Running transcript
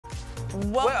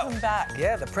Welcome back.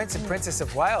 Yeah, the Prince and Princess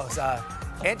of Wales are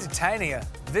entertaining a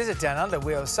visit down under.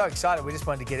 We are so excited, we just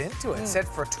wanted to get into it. Set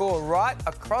for a tour right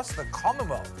across the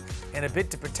Commonwealth in a bid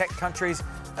to protect countries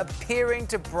appearing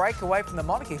to break away from the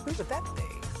monarchy. Who would that be?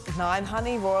 9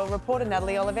 Honey, royal reporter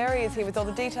Natalie Oliveri is here with all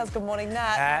the details. Good morning,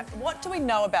 Nat. What do we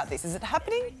know about this? Is it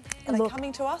happening? Are they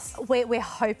coming to us? We're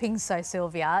hoping so,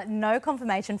 Sylvia. No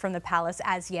confirmation from the palace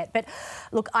as yet. But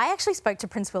look, I actually spoke to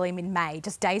Prince William in May,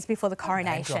 just days before the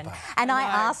coronation. And I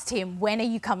asked him, when are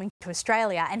you coming to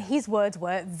Australia? And his words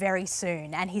were very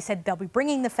soon. And he said they'll be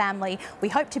bringing the family. We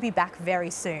hope to be back very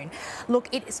soon. Look,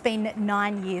 it's been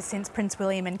 9 years since Prince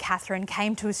William and Catherine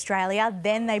came to Australia.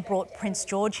 Then they brought Prince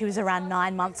George, who was around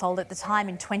 9 months old at the time,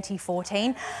 in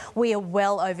 2014. We are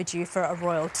well overdue for a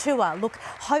royal tour. Look,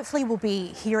 hopefully we'll be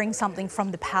hearing something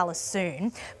from the palace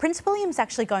soon. Prince William's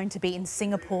actually going to be in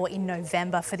Singapore in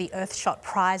November for the Earthshot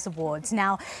Prize Awards.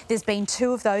 Now, there's been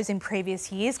 2 of those in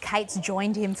previous years. Kate's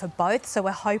joined him for both, so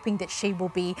we're hoping that she will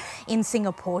be in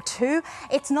Singapore too.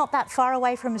 It's not that far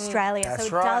away from Australia, so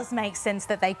it does make sense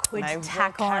that they could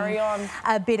tack on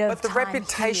a bit of But the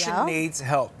reputation needs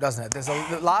help, doesn't it? There's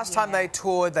the last time they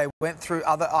toured, they went through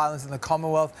other islands in the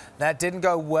Commonwealth. That didn't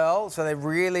go well, so they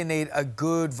really need a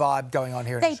good vibe going on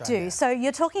here in Australia. They do. So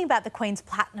you're talking about the Queen's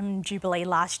Platinum Jubilee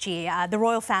last year. The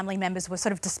royal family members were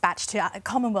sort of dispatched to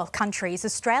Commonwealth countries.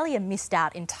 Australia missed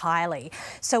out entirely.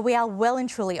 So we are well and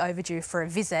truly overdue for a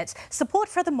visit. Support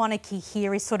for the monarchy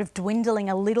here is sort of dwindling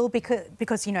a little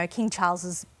because you know, King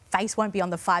Charles's face won't be on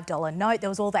the $5 note. There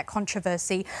was all that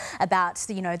controversy about,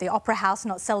 you know, the Opera House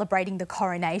not celebrating the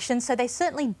coronation. So they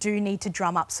certainly do need to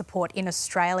drum up support in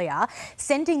Australia.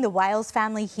 Sending the Wales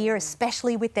family here,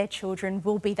 especially with their children,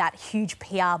 will be that huge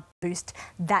PR boost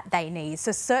that they need.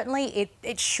 So certainly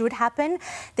it should happen.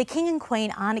 The King and Queen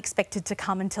aren't expected to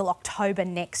come until October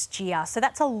next year. So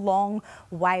that's a long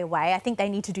way away. I think they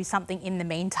need to do something in the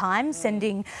meantime.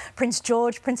 Sending Prince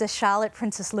George, Princess Charlotte,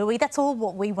 Princess Louis, that's all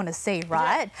what we want to see,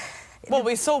 right? Yeah. Well,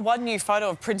 we saw one new photo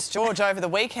of Prince George over the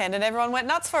weekend and everyone went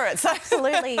nuts for it. So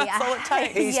absolutely. That's all it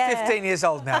takes. He's 15 years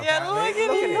old now. Yeah, look at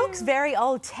him. He looks very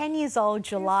old, 10 years old,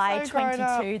 July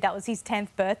 22. That was his 10th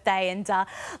birthday. And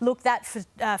look, that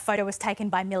photo was taken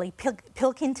by Millie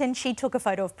Pilkington. She took a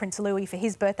photo of Prince Louis for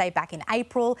his birthday back in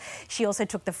April. She also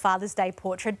took the Father's Day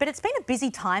portrait. But it's been a busy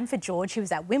time for George. He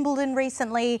was at Wimbledon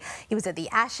recently. He was at the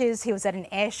Ashes. He was at an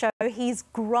air show. He's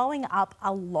growing up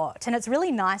a lot. And it's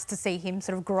really nice to see him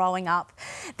sort of growing up.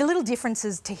 The little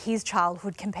differences to his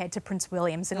childhood compared to Prince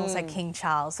William's and also King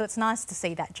Charles. So it's nice to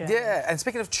see that journey. Yeah, and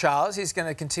speaking of Charles, he's going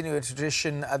to continue a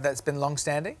tradition that's been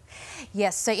long-standing?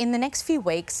 Yes, so in the next few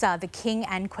weeks, the King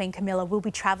and Queen Camilla will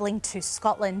be travelling to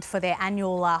Scotland for their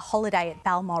annual holiday at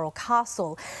Balmoral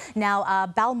Castle. Now,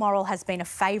 Balmoral has been a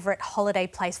favourite holiday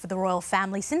place for the royal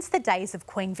family since the days of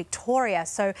Queen Victoria.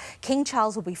 So King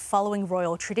Charles will be following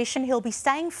royal tradition. He'll be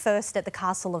staying first at the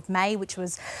Castle of May, which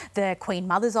was the Queen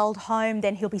Mother's old home.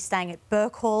 Then he'll be staying at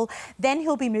Burke Hall. Then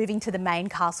he'll be moving to the main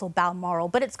castle, Balmoral.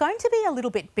 But it's going to be a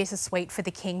little bit bittersweet for the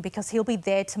King because he'll be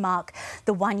there to mark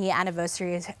the 1-year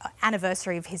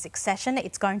anniversary of his accession.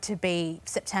 It's going to be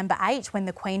September 8 when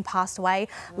the Queen passed away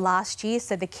last year.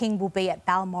 So the King will be at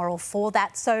Balmoral for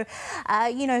that. So,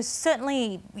 you know,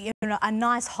 certainly a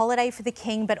nice holiday for the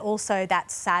King, but also that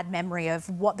sad memory of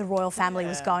what the royal family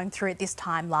was going through at this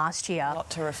time last year. A lot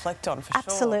to reflect on, for sure.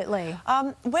 Absolutely.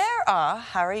 Where are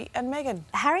Harry and Meghan?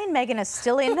 Harry and Meghan are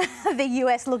still in the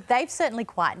US. Look, they've certainly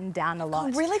quietened down a lot.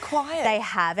 Oh, really quiet. They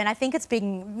have, and I think it's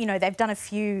been, you know, they've done a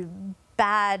few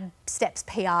bad steps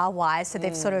PR-wise, so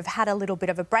they've sort of had a little bit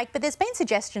of a break. But there's been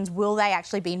suggestions, will they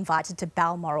actually be invited to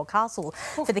Balmoral Castle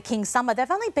for the King's summer? They've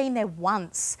only been there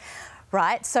once.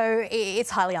 Right, so it's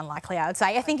highly unlikely, I would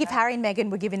say. I think if Harry and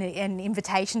Meghan were given an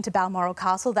invitation to Balmoral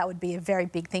Castle, that would be a very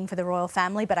big thing for the royal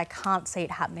family, but I can't see it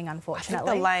happening, unfortunately.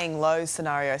 I think the laying low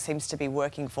scenario seems to be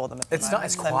working for them at the moment.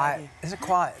 It's quiet. Is it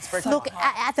quiet? It's very quiet. Look,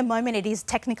 at the moment it is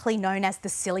technically known as the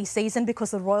silly season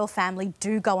because the royal family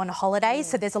do go on holidays,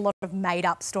 so there's a lot of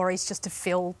made-up stories just to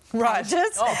fill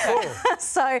pages. Oh, cool.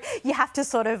 So you have to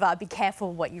sort of be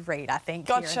careful what you read, I think.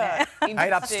 Gotcha.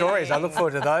 Made-up stories. I look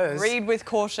forward to those. Read with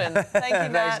caution. Thank you,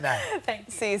 Nat.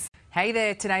 Thanks. See you. Hey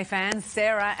there, Today fans.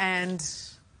 Sarah and...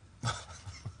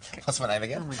 What's my name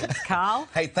again? Oh my God. Carl.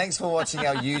 Hey, thanks for watching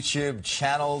our YouTube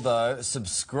channel, though.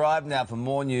 Subscribe now for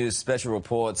more news, special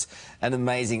reports and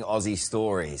amazing Aussie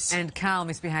stories. And Carl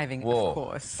misbehaving, Whoa, of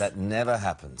course. that never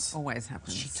happens. Always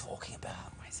happens. What's she talking about?